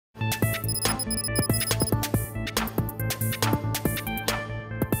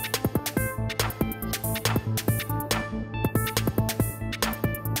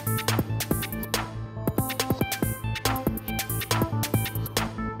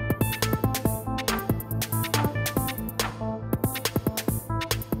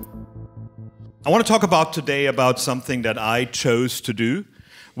I want to talk about today about something that I chose to do,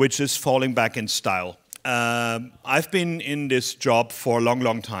 which is falling back in style. I've been in this job for a long,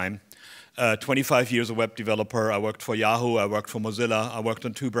 long time. 25 years a web developer. I worked for Yahoo, I worked for Mozilla, I worked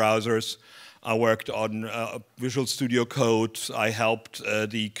on 2 browsers. I worked on Visual Studio Code. I helped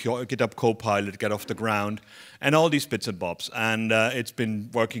the GitHub Copilot get off the ground, and all these bits and bobs. And it's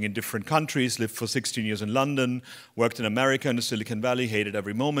been working in different countries, lived for 16 years in London, worked in America in the Silicon Valley, hated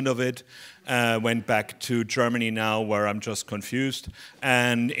every moment of it. Went back to Germany now, where I'm just confused.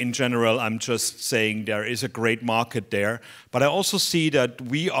 And in general, I'm just saying there is a great market there. But I also see that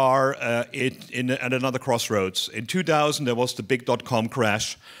we are at another crossroads. In 2000, there was the big .com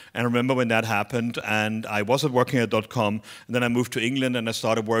crash. And I remember when that happened, and I wasn't working at .com, and then I moved to England and I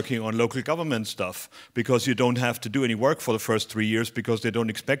started working on local government stuff, because you don't have to do any work for the first 3 years because they don't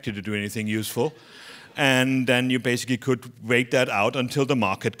expect you to do anything useful. And then you basically could wait that out until the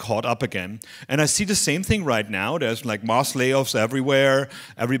market caught up again. And I see the same thing right now. There's like mass layoffs everywhere.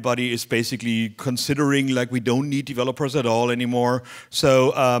 Everybody is basically considering like we don't need developers at all anymore.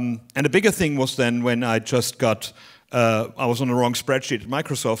 So, and the bigger thing was then when I just got I was on the wrong spreadsheet at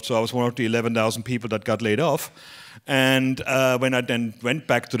Microsoft, so I was one of the 11,000 people that got laid off. And when I then went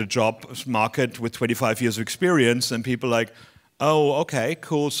back to the job market with 25 years of experience, and people like, oh, okay,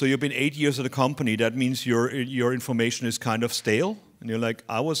 cool, so you've been 8 years at a company, that means your information is kind of stale? And you're like,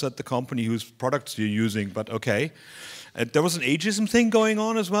 I was at the company whose products you're using, but okay. There was an ageism thing going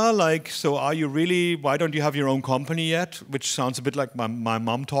on as well, like, so are you really, why don't you have your own company yet? Which sounds a bit like my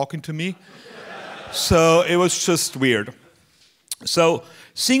mom talking to me. So it was just weird. So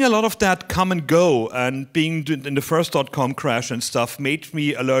seeing a lot of that come and go, and being in the first .com crash and stuff, made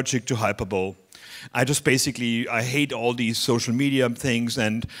me allergic to Hyperbole. I just basically, I hate all these social media things,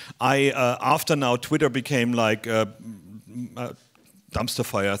 and after now Twitter became like dumpster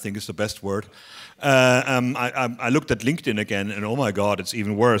fire, I think is the best word. I looked at LinkedIn again, and oh my God, it's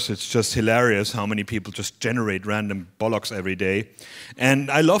even worse. It's just hilarious how many people just generate random bollocks every day.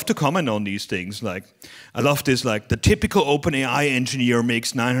 And I love to comment on these things. Like, I love this, like, the typical OpenAI engineer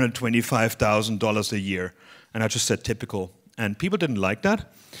makes $925,000 a year. And I just said typical. And people didn't like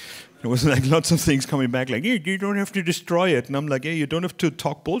that. There was like lots of things coming back, like, hey, you don't have to destroy it. And I'm like, hey, you don't have to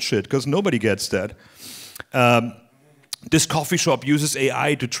talk bullshit, because nobody gets that. This coffee shop uses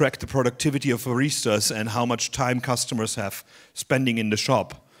AI to track the productivity of baristas and how much time customers have spending in the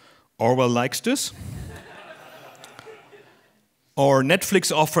shop. Orwell likes this. Or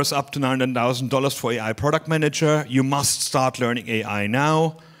Netflix offers up to $900,000 for AI product manager. You must start learning AI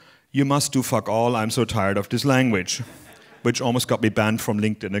now. You must do fuck all. I'm so tired of this language. Which almost got me banned from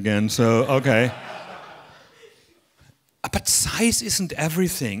LinkedIn again, so okay. But size isn't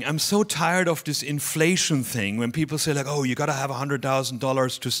everything. I'm so tired of this inflation thing when people say like, oh, you gotta have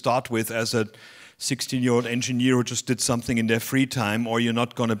 $100,000 to start with as a 16-year-old engineer who just did something in their free time, or you're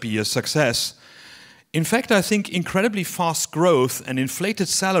not gonna be a success. In fact, I think incredibly fast growth and inflated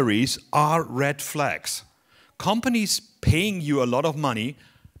salaries are red flags. Companies paying you a lot of money,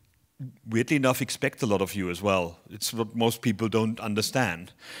 weirdly enough, expect a lot of you as well. It's what most people don't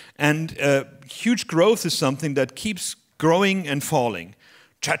understand. And huge growth is something that keeps growing and falling.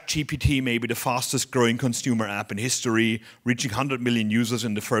 ChatGPT may be the fastest growing consumer app in history, reaching 100 million users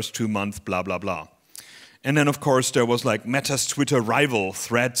in the first 2 months, blah, blah, blah. And then, of course, there was like Meta's Twitter rival,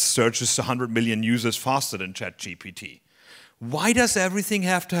 Threads, searches 100 million users faster than ChatGPT. Why does everything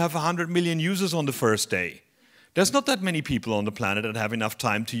have to have 100 million users on the first day? There's not that many people on the planet that have enough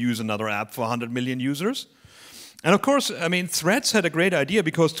time to use another app for 100 million users. And of course, I mean, Threads had a great idea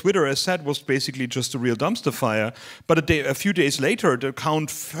because Twitter, as said, was basically just a real dumpster fire. But a few days later, the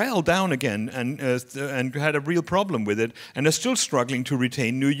account fell down again and had a real problem with it. And they're still struggling to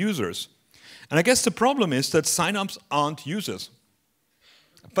retain new users. And I guess the problem is that signups aren't users.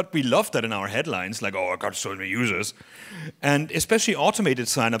 But we love that in our headlines, like, oh, I got so many users. And especially automated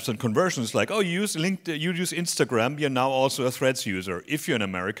signups and conversions, like, oh, you use Instagram, you're now also a Threads user, if you're in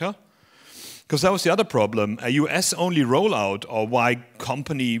America. Because that was the other problem. A US-only rollout, or why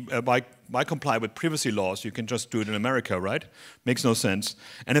comply with privacy laws? You can just do it in America, right? Makes no sense.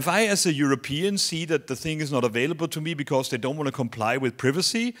 And if I, as a European, see that the thing is not available to me because they don't want to comply with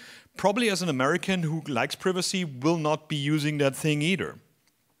privacy, probably as an American who likes privacy will not be using that thing either.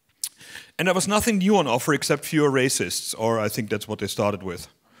 And there was nothing new on offer except fewer racists, or I think that's what they started with.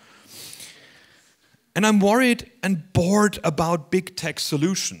 And I'm worried and bored about big tech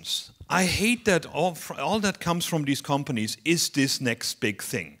solutions. I hate that all that comes from these companies is this next big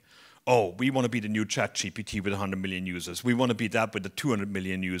thing. Oh, we want to be the new ChatGPT with 100 million users. We want to be that with the 200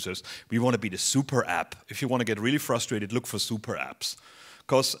 million users. We want to be the super app. If you want to get really frustrated, look for super apps.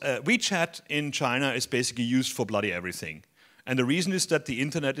 Because WeChat in China is basically used for bloody everything. And the reason is that the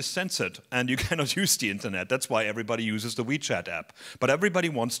internet is censored and you cannot use the internet. That's why everybody uses the WeChat app. But everybody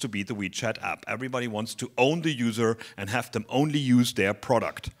wants to be the WeChat app. Everybody wants to own the user and have them only use their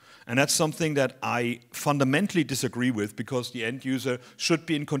product. And that's something that I fundamentally disagree with, because the end user should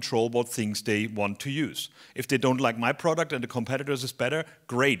be in control what things they want to use. If they don't like my product and the competitors is better,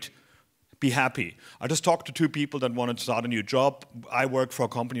 great. Be happy. I just talked to two people that wanted to start a new job. I work for a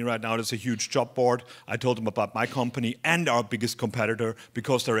company right now that's a huge job board. I told them about my company and our biggest competitor,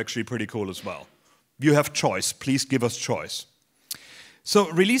 because they're actually pretty cool as well. You have choice. Please give us choice.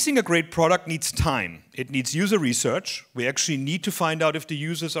 So releasing a great product needs time. It needs user research. We actually need to find out if the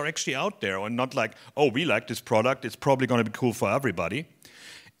users are actually out there, and not like, oh, we like this product, it's probably going to be cool for everybody.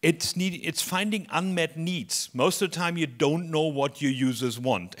 It's finding unmet needs. Most of the time you don't know what your users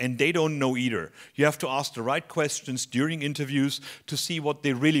want, and they don't know either. You have to ask the right questions during interviews to see what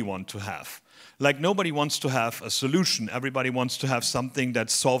they really want to have. Like, nobody wants to have a solution. Everybody wants to have something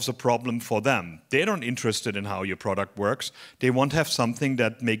that solves a problem for them. They're not interested in how your product works. They want to have something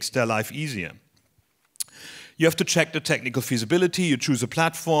that makes their life easier. You have to check the technical feasibility. You choose a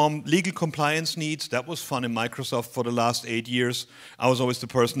platform. Legal compliance needs. That was fun in Microsoft for the last 8 years. I was always the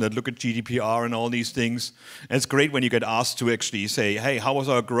person that looked at GDPR and all these things. And it's great when you get asked to actually say, hey, how was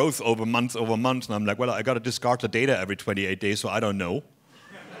our growth over month over month? And I'm like, well, I got to discard the data every 28 days, so I don't know.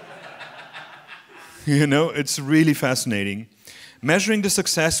 You know, it's really fascinating. Measuring the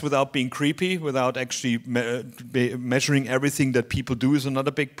success without being creepy, without actually measuring everything that people do, is another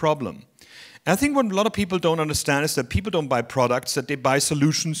big problem. And I think what a lot of people don't understand is that people don't buy products, that they buy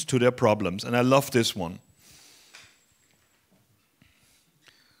solutions to their problems. And I love this one.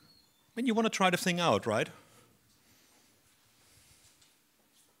 I mean, you want to try the thing out, right?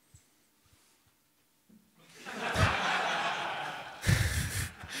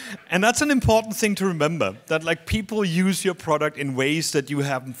 And that's an important thing to remember, that like people use your product in ways that you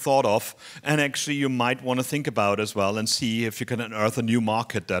haven't thought of, and actually you might want to think about as well and see if you can unearth a new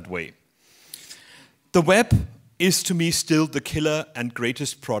market that way. The web is to me still the killer and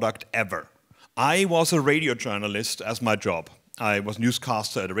greatest product ever. I was a radio journalist as my job. I was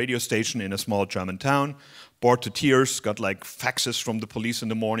newscaster at a radio station in a small German town, bored to tears, got like faxes from the police in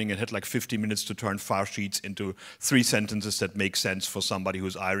the morning and had like 50 minutes to turn file sheets into 3 sentences that make sense for somebody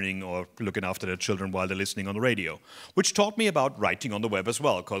who's ironing or looking after their children while they're listening on the radio. Which taught me about writing on the web as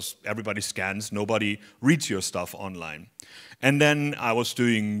well, because everybody scans, nobody reads your stuff online. And then I was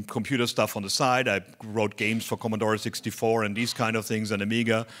doing computer stuff on the side. I wrote games for Commodore 64 and these kind of things, and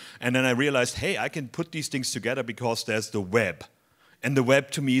Amiga. And then I realized, hey, I can put these things together because there's the web. And the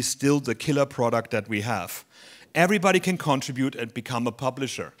web, to me, is still the killer product that we have. Everybody can contribute and become a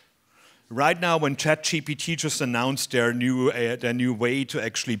publisher. Right now, when ChatGPT just announced their new way to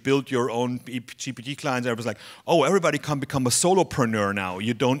actually build your own GPT clients, I was like, oh, everybody can become a solopreneur now.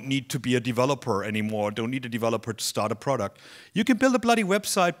 You don't need to be a developer anymore. Don't need a developer to start a product. You can build a bloody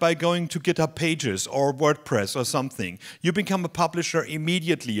website by going to GitHub Pages or WordPress or something. You become a publisher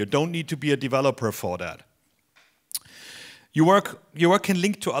immediately. You don't need to be a developer for that. Your work can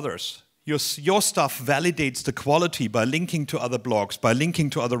link to others. Your stuff validates the quality by linking to other blogs, by linking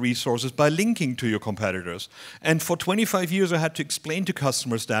to other resources, by linking to your competitors. And for 25 years I had to explain to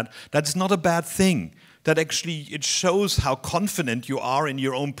customers that that's not a bad thing. That actually it shows how confident you are in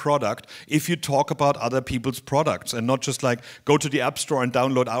your own product if you talk about other people's products and not just like go to the App Store and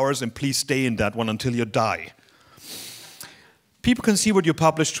download ours and please stay in that one until you die. People can see what you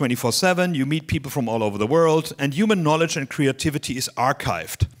publish 24/7, you meet people from all over the world, and human knowledge and creativity is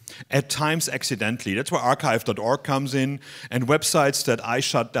archived, at times accidentally. That's where archive.org comes in, and websites that I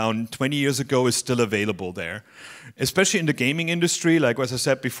shut down 20 years ago is still available there. Especially in the gaming industry, like as I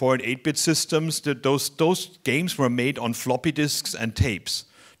said before, in 8-bit systems, those games were made on floppy disks and tapes.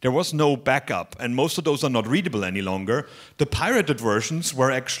 There was no backup, and most of those are not readable any longer. The pirated versions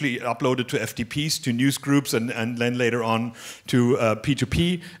were actually uploaded to FTPs, to news groups, and then later on to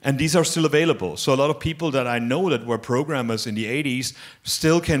P2P, and these are still available. So a lot of people that I know that were programmers in the 80s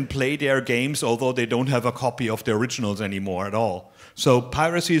still can play their games, although they don't have a copy of the originals anymore at all. So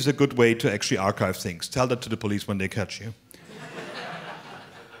piracy is a good way to actually archive things. Tell that to the police when they catch you.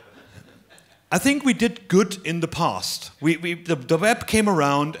 I think we did good in the past. The web came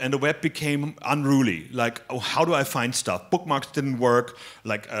around and the web became unruly. Like, oh, how do I find stuff? Bookmarks didn't work,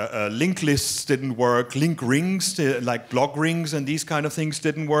 like link lists didn't work, link rings, like blog rings and these kind of things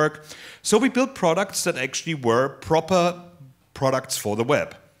didn't work. So we built products that actually were proper products for the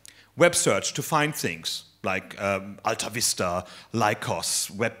web. Web search to find things, like AltaVista,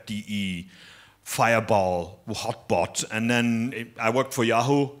 Lycos, WebDE, Fireball, Hotbot, and then I worked for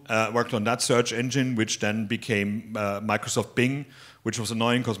Yahoo, worked on that search engine, which then became Microsoft Bing, which was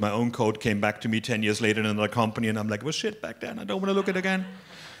annoying because my own code came back to me 10 years later in another company, and I'm like, well, shit, back then, I don't want to look at it again.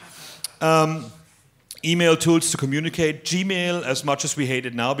 Email tools to communicate. Gmail, as much as we hate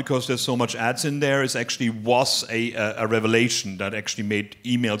it now because there's so much ads in there, was a revelation that actually made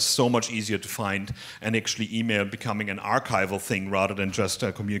emails so much easier to find, and actually email becoming an archival thing rather than just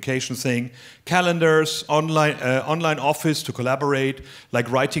a communication thing. Calendars, online office to collaborate, like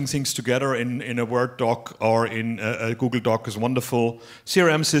writing things together in a Word doc or in a Google Doc is wonderful.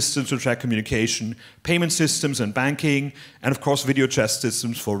 CRM systems to track communication, payment systems and banking, and of course video chat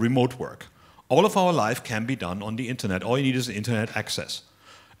systems for remote work. All of our life can be done on the internet. All you need is internet access.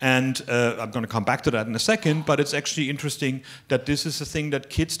 And I'm going to come back to that in a second, but it's actually interesting that this is a thing that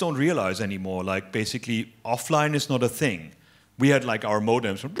kids don't realize anymore. Like, basically, offline is not a thing. We had like our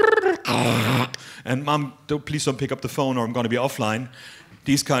modems, and Mom, please don't pick up the phone or I'm going to be offline.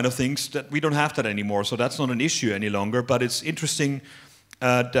 These kind of things, that we don't have that anymore, so that's not an issue any longer, but it's interesting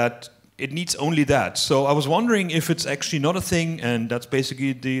that it needs only that. So I was wondering if it's actually not a thing, and that's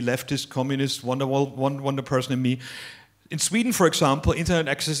basically the leftist, communist, wonder person in me. In Sweden, for example, internet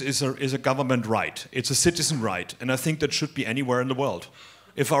access is a government right. It's a citizen right, and I think that should be anywhere in the world.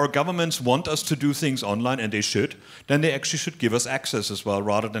 If our governments want us to do things online, and they should, then they actually should give us access as well,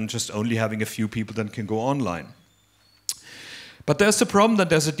 rather than just only having a few people that can go online. But there's the problem that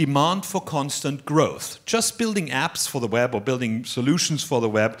there's a demand for constant growth. Just building apps for the web or building solutions for the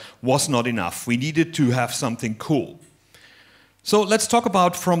web was not enough. We needed to have something cool. So let's talk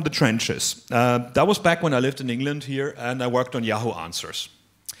about from the trenches. That was back when I lived in England here, and I worked on Yahoo Answers.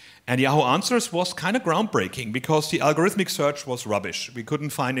 And Yahoo Answers was kind of groundbreaking because the algorithmic search was rubbish. We couldn't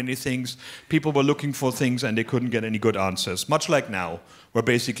find any things. People were looking for things and they couldn't get any good answers. Much like now, where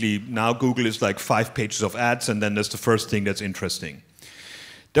basically now Google is like 5 pages of ads and then there's the first thing that's interesting.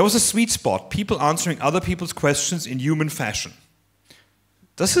 There was a sweet spot, people answering other people's questions in human fashion.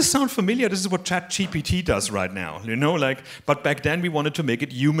 Does this sound familiar? This is what ChatGPT does right now, you know, like, but back then we wanted to make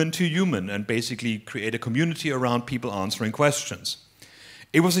it human to human and basically create a community around people answering questions.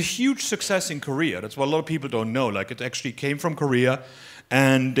 It was a huge success in Korea. That's what a lot of people don't know. Like, it actually came from Korea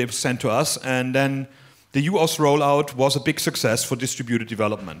and it was sent to us, and then the US rollout was a big success for distributed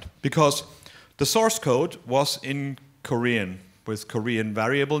development because the source code was in Korean with Korean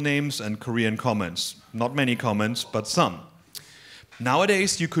variable names and Korean comments. Not many comments, but some.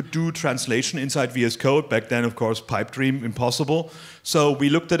 Nowadays, you could do translation inside VS Code. Back then, of course, pipe dream, impossible. So we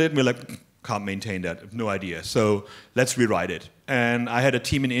looked at it and we're like, can't maintain that, no idea. So let's rewrite it. And I had a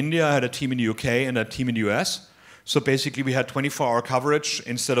team in India, I had a team in the UK, and a team in the US. So basically we had 24-hour coverage.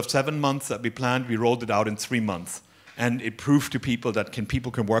 Instead of 7 months that we planned, we rolled it out in 3 months. And it proved to people that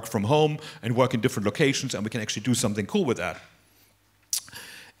people can work from home and work in different locations, and we can actually do something cool with that.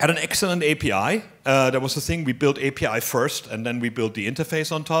 Had an excellent API. That was the thing, we built API first, and then we built the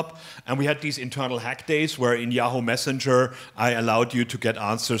interface on top. And we had these internal hack days where in Yahoo Messenger, I allowed you to get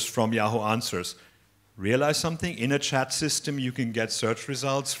answers from Yahoo Answers. Realize something? In a chat system, you can get search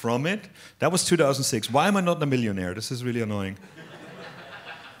results from it. That was 2006. Why am I not a millionaire? This is really annoying.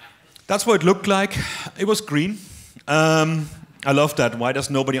 That's what it looked like. It was green. I love that. Why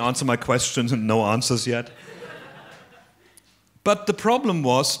does nobody answer my questions and no answers yet? But the problem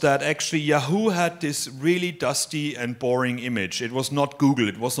was that actually Yahoo had this really dusty and boring image. It was not Google,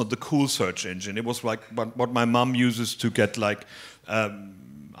 it was not the cool search engine. It was like what my mom uses to get like, I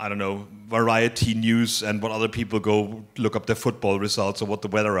don't know, variety news and what other people go look up their football results or what the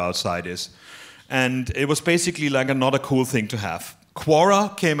weather outside is. And it was basically like not a cool thing to have.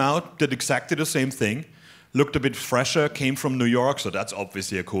 Quora came out, did exactly the same thing. Looked a bit fresher, came from New York, so that's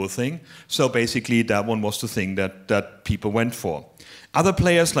obviously a cool thing. So basically that one was the thing that people went for. Other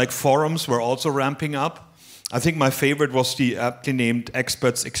players like forums were also ramping up. I think my favorite was the aptly named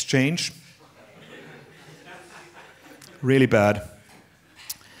Experts Exchange. Really bad.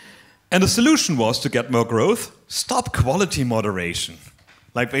 And the solution was to get more growth, stop quality moderation.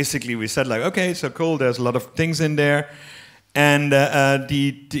 Like basically we said like, okay, so cool, there's a lot of things in there. And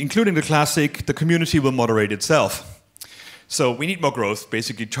including the classic, the community will moderate itself. So we need more growth.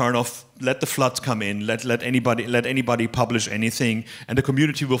 Basically, turn off, let the floods come in, let anybody publish anything, and the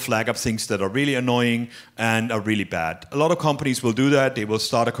community will flag up things that are really annoying and are really bad. A lot of companies will do that. They will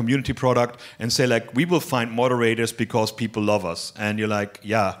start a community product and say like, we will find moderators because people love us. And you're like,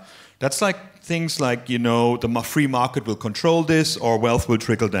 yeah, that's like things like, you know, the free market will control this or wealth will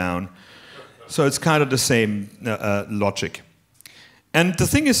trickle down. So it's kind of the same logic. And the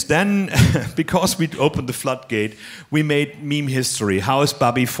thing is then, because we opened the floodgate, we made meme history. How is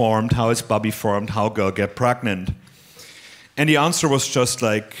Bobby formed? How is Bobby formed? How girl get pregnant? And the answer was just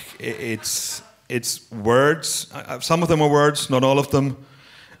like, it's words. Some of them are words, not all of them.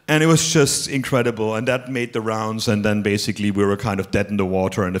 And it was just incredible. And that made the rounds. And then basically we were kind of dead in the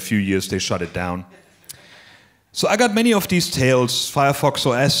water. In a few years, they shut it down. So I got many of these tales. Firefox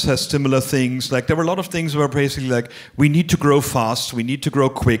OS has similar things. Like there were a lot of things where basically like, we need to grow fast, we need to grow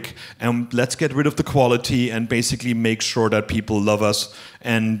quick, and let's get rid of the quality and basically make sure that people love us.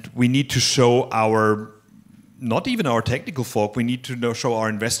 And we need to show our, not even our technical folk, we need to show our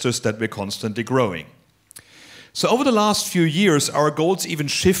investors that we're constantly growing. So over the last few years, our goals even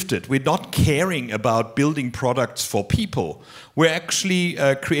shifted. We're not caring about building products for people. We actually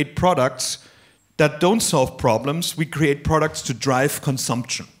create products that don't solve problems. We create products to drive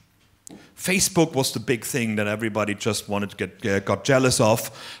consumption. Facebook was the big thing that everybody just wanted to got jealous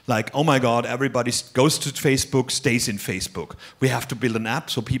of. Like, oh my God, everybody goes to Facebook, stays in Facebook. We have to build an app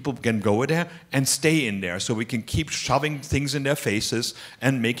so people can go there and stay in there, so we can keep shoving things in their faces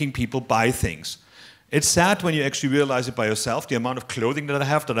and making people buy things. It's sad when you actually realize it by yourself, the amount of clothing that I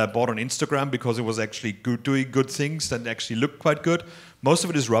have that I bought on Instagram because it was actually doing good things that actually looked quite good. Most of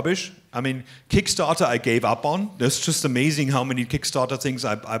it is rubbish. I mean, Kickstarter I gave up on. It's just amazing how many Kickstarter things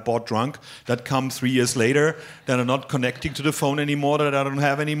I bought drunk that come 3 years later that are not connecting to the phone anymore, that I don't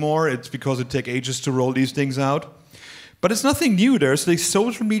have anymore. It's because it takes ages to roll these things out. But it's nothing new. There's these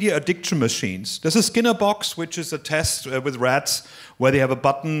social media addiction machines. There's a Skinner box, which is a test with rats, where they have a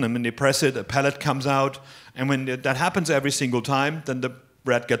button, and when they press it, a pellet comes out. And when that happens every single time, then the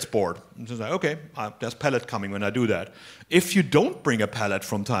rat gets bored. And it's like, okay, there's pellet coming when I do that. If you don't bring a pellet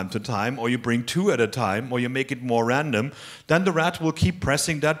from time to time, or you bring 2 at a time, or you make it more random, then the rat will keep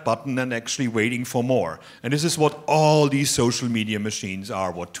pressing that button and actually waiting for more. And this is what all these social media machines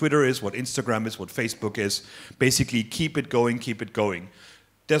are, what Twitter is, what Instagram is, what Facebook is. Basically, keep it going, keep it going.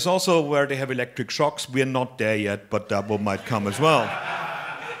 There's also where they have electric shocks. We're not there yet, but that might come as well.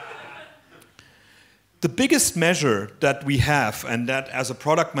 The biggest measure that we have, and that as a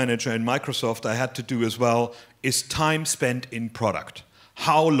product manager in Microsoft I had to do as well, is time spent in product.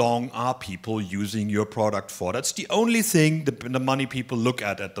 How long are people using your product for? That's the only thing the money people look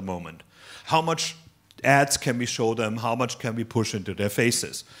at the moment. How much ads can we show them? How much can we push into their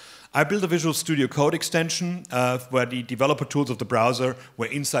faces? I built a Visual Studio Code extension where the developer tools of the browser were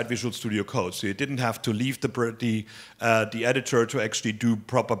inside Visual Studio Code. So you didn't have to leave the editor to actually do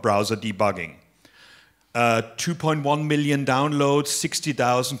proper browser debugging. 2.1 million downloads,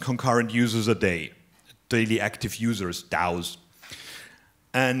 60,000 concurrent users a day. Daily active users, DAUs.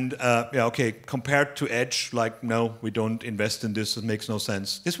 And yeah, okay, compared to Edge, like, no, we don't invest in this, it makes no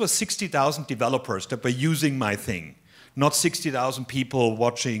sense. This was 60,000 developers that were using my thing, not 60,000 people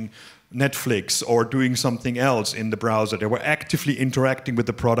watching Netflix or doing something else in the browser. They were actively interacting with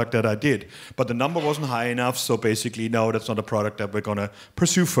the product that I did. But the number wasn't high enough, so basically, no, that's not a product that we're going to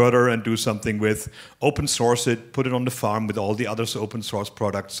pursue further and do something with. Open source it, put it on the farm with all the other open source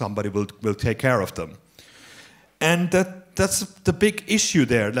products. Somebody will take care of them. And that's the big issue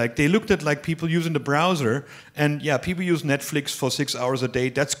there. Like, they looked at like people using the browser, and yeah, people use Netflix for 6 hours a day.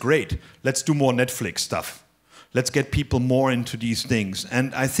 That's great. Let's do more Netflix stuff. Let's get people more into these things.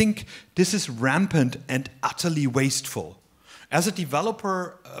 And I think this is rampant and utterly wasteful. As a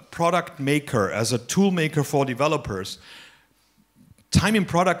developer, product maker, as a tool maker for developers, time in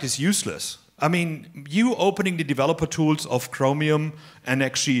product is useless. I mean, you opening the developer tools of Chromium and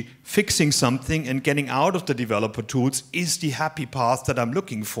actually fixing something and getting out of the developer tools is the happy path that I'm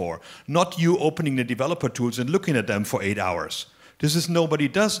looking for. Not you opening the developer tools and looking at them for 8 hours. Nobody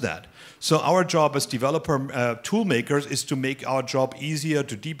does that. So our job as developer tool makers is to make our job easier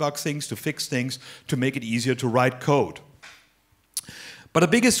to debug things, to fix things, to make it easier to write code. But the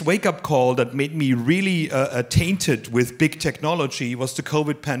biggest wake-up call that made me really tainted with big technology was the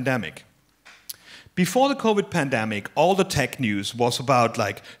COVID pandemic. Before the COVID pandemic, all the tech news was about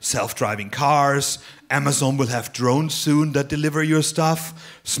like self-driving cars, Amazon will have drones soon that deliver your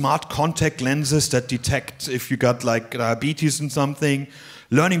stuff, smart contact lenses that detect if you got like diabetes and something,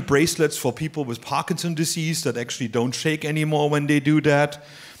 learning bracelets for people with Parkinson's disease that actually don't shake anymore when they do that,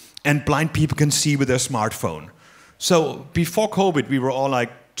 and blind people can see with their smartphone. So before COVID, we were all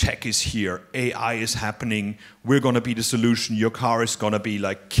like, tech is here, AI is happening, we're going to be the solution, your car is going to be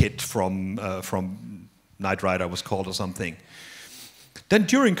like KITT from Knight Rider was called or something. Then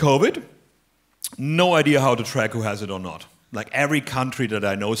during COVID, no idea how to track who has it or not. Like every country that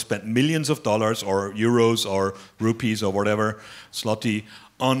I know spent millions of dollars or euros or rupees or whatever, zloty,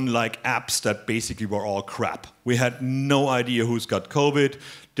 on like apps that basically were all crap. We had no idea who's got COVID.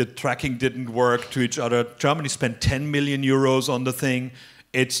 The tracking didn't work to each other. Germany spent 10 million euros on the thing.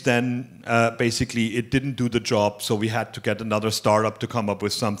 It's then basically it didn't do the job, so we had to get another startup to come up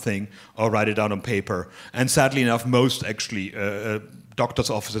with something or write it down on paper. And sadly enough, most actually doctors'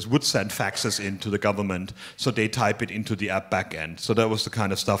 offices would send faxes into the government, so they type it into the app backend. So that was the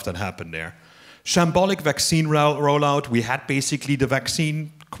kind of stuff that happened there. Shambolic vaccine rollout. We had basically the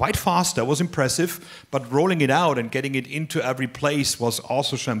vaccine quite fast. That was impressive. But rolling it out and getting it into every place was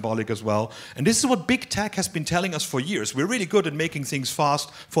also shambolic as well. And this is what big tech has been telling us for years. We're really good at making things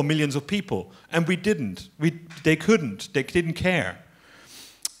fast for millions of people. And we didn't. They couldn't. They didn't care.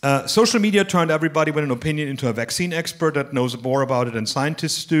 Social media turned everybody with an opinion into a vaccine expert that knows more about it than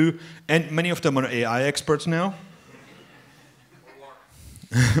scientists do. And many of them are AI experts now.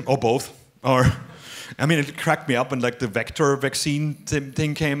 Or both. Or, I mean, it cracked me up when like the vector vaccine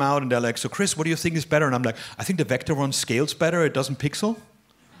thing came out, and they're like, "So Chris, what do you think is better?" And I'm like, "I think the vector one scales better. It doesn't pixel."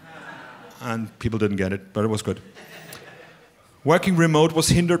 And people didn't get it, but it was good. Working remote was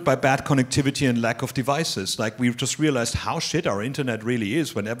hindered by bad connectivity and lack of devices. Like we just realized how shit our internet really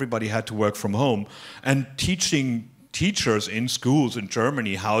is when everybody had to work from home, and teaching teachers in schools in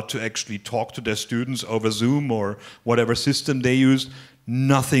Germany how to actually talk to their students over Zoom or whatever system they used.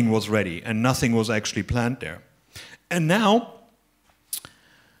 Nothing was ready, and nothing was actually planned there. And now,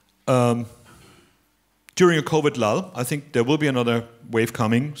 during a COVID lull, I think there will be another wave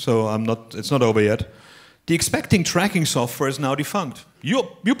coming, so it's not over yet. The expecting tracking software is now defunct.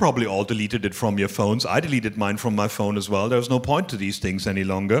 You probably all deleted it from your phones. I deleted mine from my phone as well. There's no point to these things any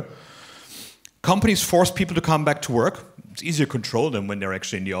longer. Companies force people to come back to work. It's easier to control them when they're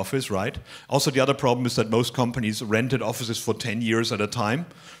actually in the office, right? Also, the other problem is that most companies rented offices for 10 years at a time.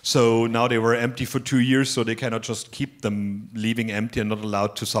 So now they were empty for 2 years, so they cannot just keep them leaving empty and not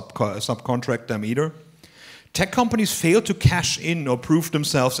allowed to subcontract them either. Tech companies fail to cash in or prove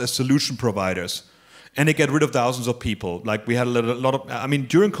themselves as solution providers. And they get rid of thousands of people. Like we had a lot of, I mean,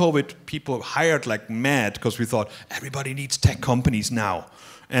 during COVID, people hired like mad because we thought everybody needs tech companies now.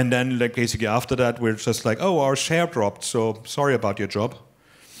 And then like basically after that, we're just like, oh, our share dropped, so sorry about your job.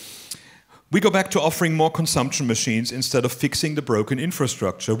 We go back to offering more consumption machines instead of fixing the broken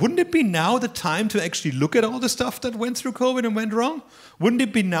infrastructure. Wouldn't it be now the time to actually look at all the stuff that went through COVID and went wrong? Wouldn't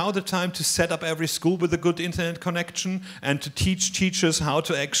it be now the time to set up every school with a good internet connection and to teach teachers how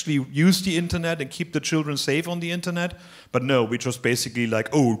to actually use the internet and keep the children safe on the internet? But no, we just basically like,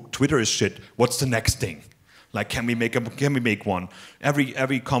 oh, Twitter is shit. What's the next thing? Like, can we make one?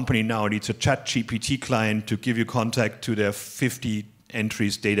 Every company now needs a ChatGPT client to give you contact to their 50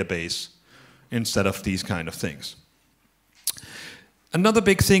 entries database instead of these kind of things. Another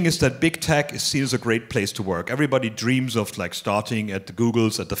big thing is that big tech is seen as a great place to work. Everybody dreams of like starting at the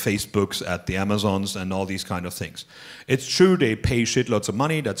Googles, at the Facebooks, at the Amazons, and all these kind of things. It's true they pay shitloads of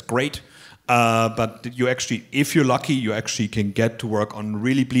money. That's great. But you actually, if you're lucky, you actually can get to work on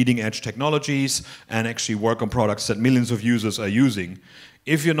really bleeding edge technologies and actually work on products that millions of users are using.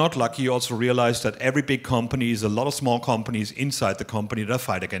 If you're not lucky, you also realize that every big company is a lot of small companies inside the company that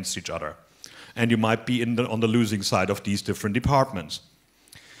fight against each other. And you might be on the losing side of these different departments.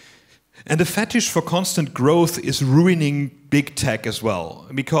 And the fetish for constant growth is ruining big tech as well.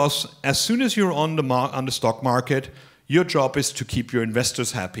 Because as soon as you're on the stock market, your job is to keep your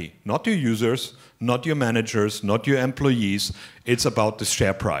investors happy, not your users, not your managers, not your employees. It's about the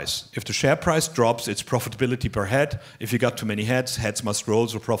share price. If the share price drops, it's profitability per head. If you got too many heads, heads must roll,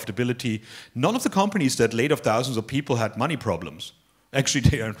 so profitability. None of the companies that laid off thousands of people had money problems. Actually,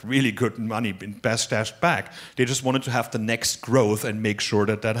 they earned really good money, best stashed back. They just wanted to have the next growth and make sure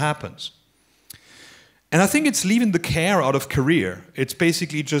that that happens. And I think it's leaving the care out of career. It's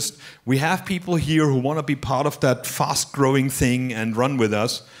basically just, we have people here who want to be part of that fast-growing thing and run with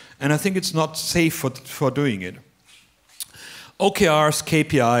us, and I think it's not safe for doing it. OKRs,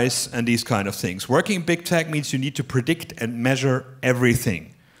 KPIs, and these kind of things. Working in big tech means you need to predict and measure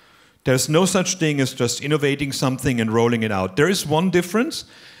everything. There's no such thing as just innovating something and rolling it out. There is one difference.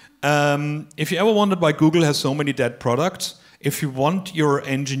 If you ever wondered why Google has so many dead products, if you want your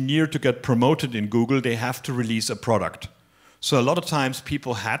engineer to get promoted in Google, they have to release a product. So a lot of times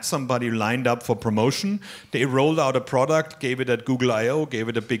people had somebody lined up for promotion, they rolled out a product, gave it at Google I/O, gave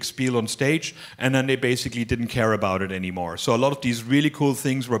it a big spiel on stage, and then they basically didn't care about it anymore. So a lot of these really cool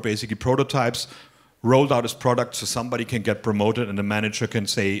things were basically prototypes, rolled out as products so somebody can get promoted and the manager can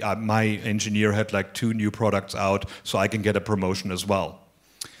say, my engineer had like 2 new products out, so I can get a promotion as well.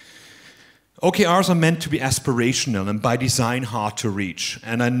 OKRs are meant to be aspirational and by design hard to reach.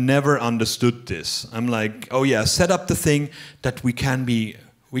 And I never understood this. I'm like, oh yeah, set up the thing that we can be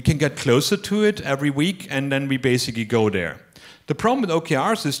We can get closer to it every week, and then we basically go there. The problem with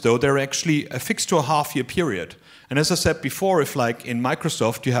OKRs is, though, they're actually fixed to a half-year period. And as I said before, if like in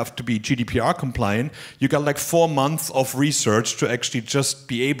Microsoft you have to be GDPR compliant, you got like 4 months of research to actually just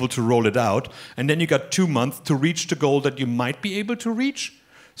be able to roll it out. And then you got 2 months to reach the goal that you might be able to reach.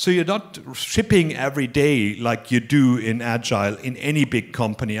 So you're not shipping every day like you do in Agile in any big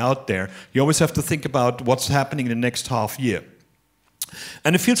company out there. You always have to think about what's happening in the next half year.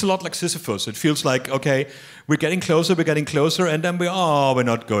 And it feels a lot like Sisyphus. It feels like, okay, we're getting closer, and then we're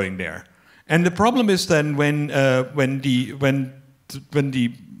not going there. And the problem is then when the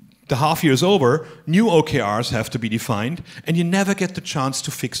half year is over, new OKRs have to be defined, and you never get the chance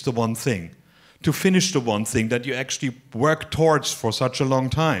to fix the one thing, to finish the one thing that you actually work towards for such a long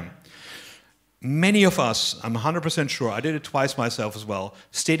time. Many of us, I'm 100% sure, I did it twice myself as well,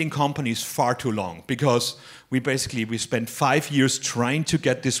 stayed in companies far too long because we spent 5 years trying to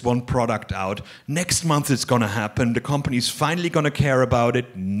get this one product out. Next month it's going to happen. The company's finally going to care about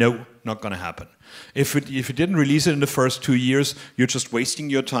it. No, not going to happen. If you didn't release it in the first 2 years, you're just wasting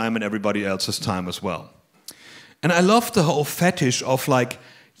your time and everybody else's time as well. And I love the whole fetish of like,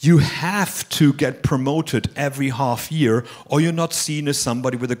 you have to get promoted every half year or you're not seen as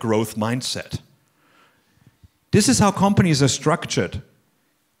somebody with a growth mindset. This is how companies are structured.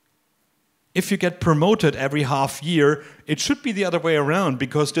 If you get promoted every half year, it should be the other way around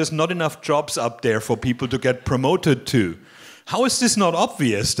because there's not enough jobs up there for people to get promoted to. How is this not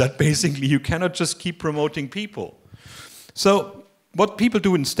obvious that basically you cannot just keep promoting people? So what people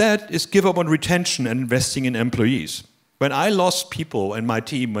do instead is give up on retention and investing in employees. When I lost people in my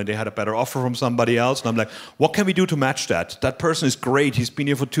team when they had a better offer from somebody else, and I'm like, what can we do to match that? That person is great, he's been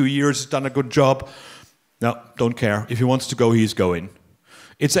here for 2 years, he's done a good job. No, don't care. If he wants to go, he's going.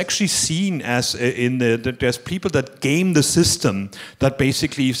 It's actually seen as there's people that game the system that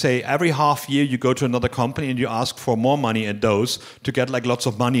basically say every half year you go to another company and you ask for more money at those to get like lots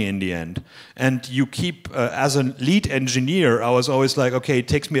of money in the end. And you keep, as a lead engineer, I was always like, okay, it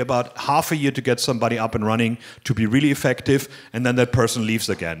takes me about half a year to get somebody up and running to be really effective, and then that person leaves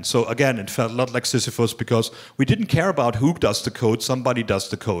again. So again, it felt a lot like Sisyphus because we didn't care about who does the code, somebody does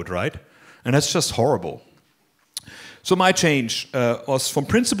the code, right? And that's just horrible. So my change was from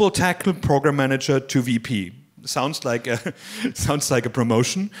principal technical program manager to VP. Sounds like a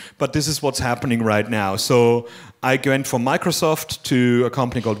promotion, but this is what's happening right now. So I went from Microsoft to a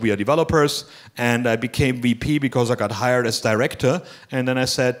company called We Are Developers, and I became VP because I got hired as director. And then I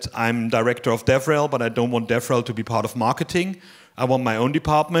said, I'm director of DevRel, but I don't want DevRel to be part of marketing. I want my own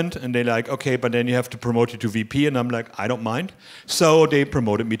department. And they're like, okay, but then you have to promote you to VP. And I'm like, I don't mind. So they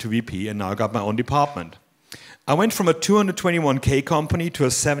promoted me to VP, and now I got my own department. I went from a 221K company to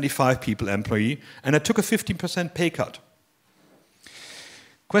a 75 people employee, and I took a 15% pay cut.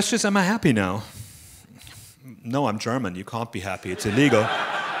 Question is, am I happy now? No, I'm German. You can't be happy. It's illegal.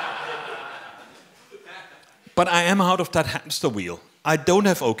 But I am out of that hamster wheel. I don't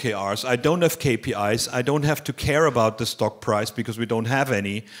have OKRs. I don't have KPIs. I don't have to care about the stock price because we don't have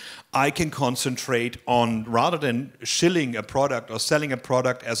any. I can concentrate on, rather than shilling a product or selling a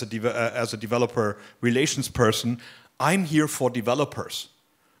product as a developer relations person, I'm here for developers.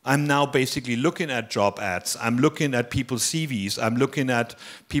 I'm now basically looking at job ads. I'm looking at people's CVs. I'm looking at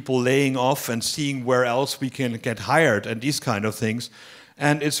people laying off and seeing where else we can get hired and these kind of things.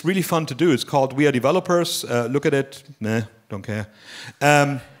 And it's really fun to do. It's called We Are Developers. Look at it. Nah, don't care.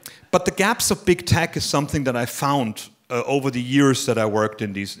 But the gaps of big tech is something that I found over the years that I worked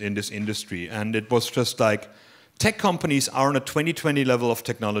in this industry. And it was just like, tech companies are on a 2020 level of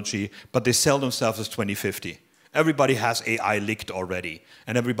technology, but they sell themselves as 2050. Everybody has AI licked already,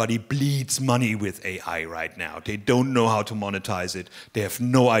 and everybody bleeds money with AI right now. They don't know how to monetize it. They have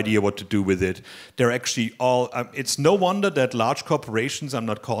no idea what to do with it. They're actually all, it's no wonder that large corporations, I'm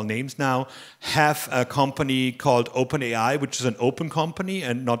not calling names now, have a company called OpenAI, which is an open company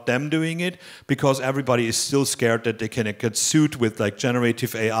and not them doing it, because everybody is still scared that they can get sued with like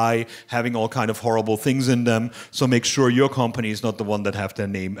generative AI, having all kind of horrible things in them. So make sure your company is not the one that have their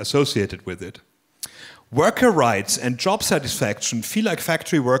name associated with it. Worker rights and job satisfaction feel like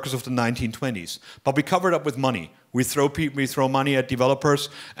factory workers of the 1920s, but we cover it up with money. We throw money at developers,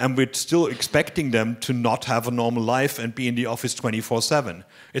 and we're still expecting them to not have a normal life and be in the office 24/7.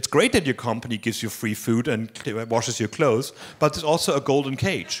 It's great that your company gives you free food and washes your clothes, but it's also a golden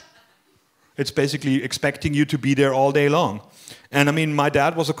cage. It's basically expecting you to be there all day long. And I mean, my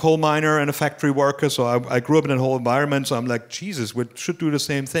dad was a coal miner and a factory worker, so I grew up in that whole environment, so I'm like, Jesus, we should do the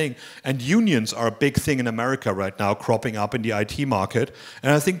same thing. And unions are a big thing in America right now, cropping up in the IT market,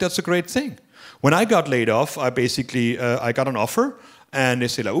 and I think that's a great thing. When I got laid off, I basically, I got an offer, And they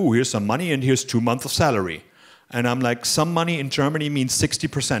say, like, oh, here's some money and here's 2 months of salary. And I'm like, some money in Germany means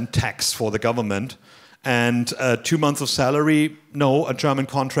 60% tax for the government. And 2 months of salary, no, a German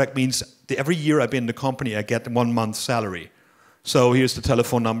contract means every year I've been in the company, I get 1 month's salary. So here's the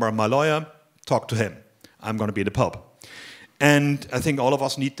telephone number of my lawyer, talk to him. I'm going to be in the pub. And I think all of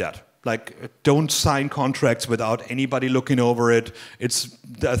us need that. Like, don't sign contracts without anybody looking over it. It's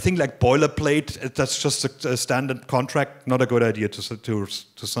a thing like boilerplate, that's just a standard contract, not a good idea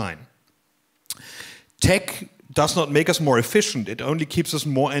to sign. Tech does not make us more efficient, it only keeps us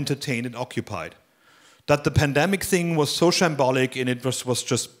more entertained and occupied. That the pandemic thing was so shambolic and it was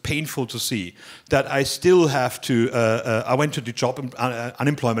just painful to see that I still have to, I went to the job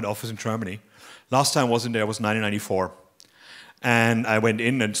unemployment office in Germany. Last time I was in there was 1994. And I went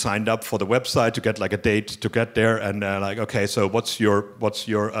in and signed up for the website to get like a date to get there. And like, okay, so what's your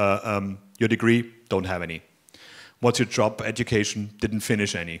degree? Don't have any. What's your job? Education? Didn't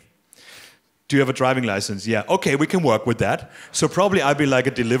finish any. Do you have a driving license? Yeah. Okay, we can work with that. So probably I'd be like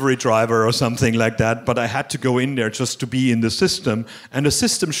a delivery driver or something like that. But I had to go in there just to be in the system. And the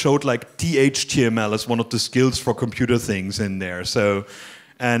system showed like DHTML as one of the skills for computer things in there. So.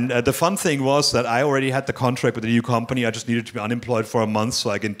 And the fun thing was that I already had the contract with the new company. I just needed to be unemployed for a month so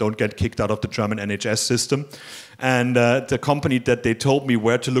I don't get kicked out of the German NHS system. And the company that they told me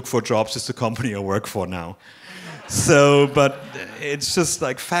where to look for jobs is the company I work for now. So, but it's just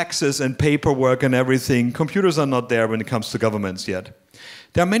like faxes and paperwork and everything. Computers are not there when it comes to governments yet.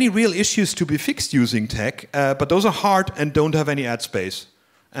 There are many real issues to be fixed using tech, but those are hard and don't have any ad space.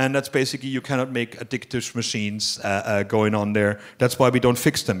 And that's basically, you cannot make addictive machines going on there. That's why we don't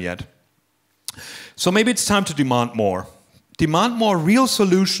fix them yet. So maybe it's time to demand more. Demand more real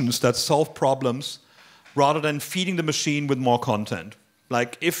solutions that solve problems rather than feeding the machine with more content.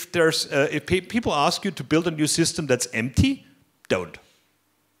 Like if people ask you to build a new system that's empty, don't.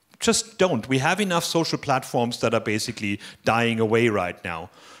 Just don't. We have enough social platforms that are basically dying away right now.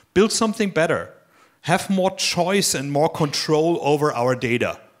 Build something better. Have more choice and more control over our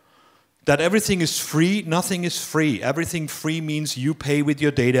data. That everything is free, nothing is free. Everything free means you pay with your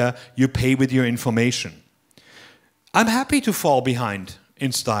data, you pay with your information. I'm happy to fall behind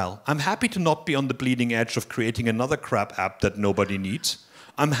in style. I'm happy to not be on the bleeding edge of creating another crap app that nobody needs.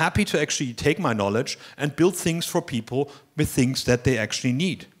 I'm happy to actually take my knowledge and build things for people with things that they actually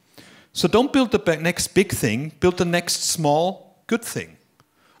need. So don't build the next big thing, build the next small, good thing.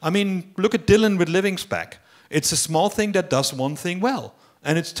 I mean, look at Dylan with LivingSpec. It's a small thing that does one thing well.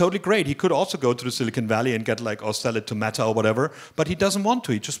 And it's totally great. He could also go to the Silicon Valley and get like, or sell it to Meta or whatever, but he doesn't want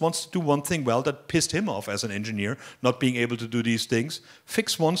to. He just wants to do one thing well that pissed him off as an engineer, not being able to do these things.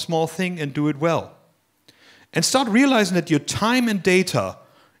 Fix one small thing and do it well. And start realizing that your time and data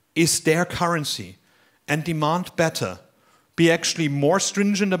is their currency, and demand better. Be actually more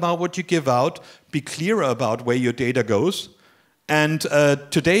stringent about what you give out, be clearer about where your data goes. And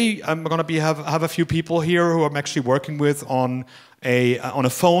today I'm going to have a few people here who I'm actually working with on a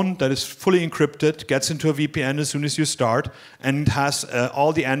phone that is fully encrypted, gets into a VPN as soon as you start, and has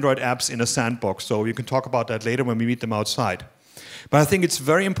all the Android apps in a sandbox. So you can talk about that later when we meet them outside. But I think it's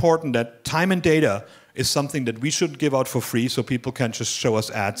very important that time and data is something that we should give out for free so people can just show us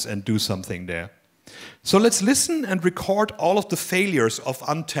ads and do something there. So let's listen and record all of the failures of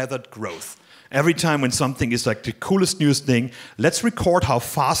untethered growth. Every time when something is like the coolest newest thing, let's record how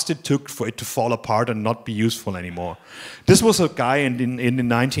fast it took for it to fall apart and not be useful anymore. This was a guy in the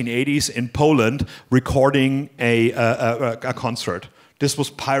 1980s in Poland recording a concert. This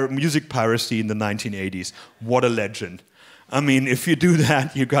was music piracy in the 1980s. What a legend. I mean, if you do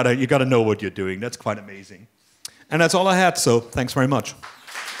that, you gotta know what you're doing. That's quite amazing. And that's all I had, so thanks very much.